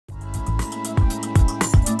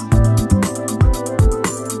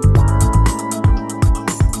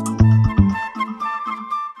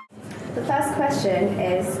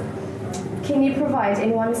provide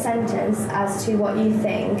in one sentence as to what you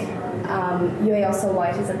think UAL So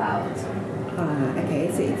White is about?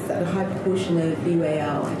 Okay, so it's a high proportion of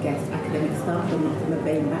UAL, I guess, academic staff and not from a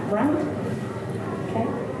BAME background. Okay.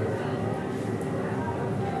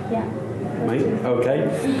 Yeah. Okay.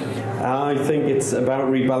 I think it's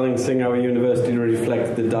about rebalancing our university to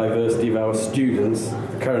reflect the diversity of our students,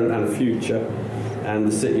 current and future, and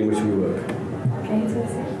the city in which we work. Okay, so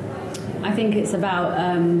I think it's about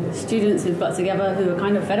students who've got together who are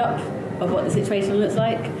kind of fed up of what the situation looks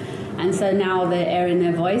like, and so now they're airing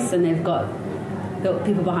their voice, and they've got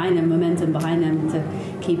people behind them, momentum behind them to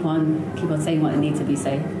keep on saying what they need to be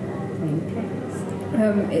saying.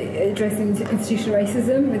 Addressing institutional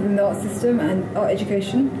racism within the art system and art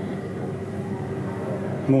education.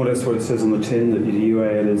 More or less what it says on the tin, that the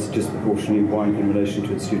UAL is disproportionately white in relation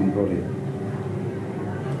to its student body.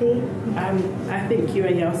 I think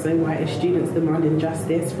UAL So White is students demanding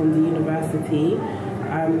justice from the university.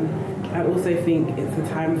 I also think it's a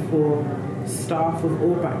time for staff of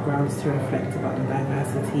all backgrounds to reflect about the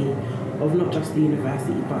diversity of not just the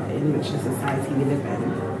university but in which the society we live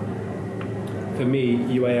in. For me,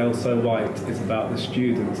 UAL So White is about the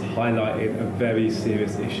students highlighting a very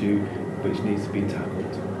serious issue which needs to be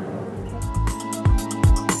tackled.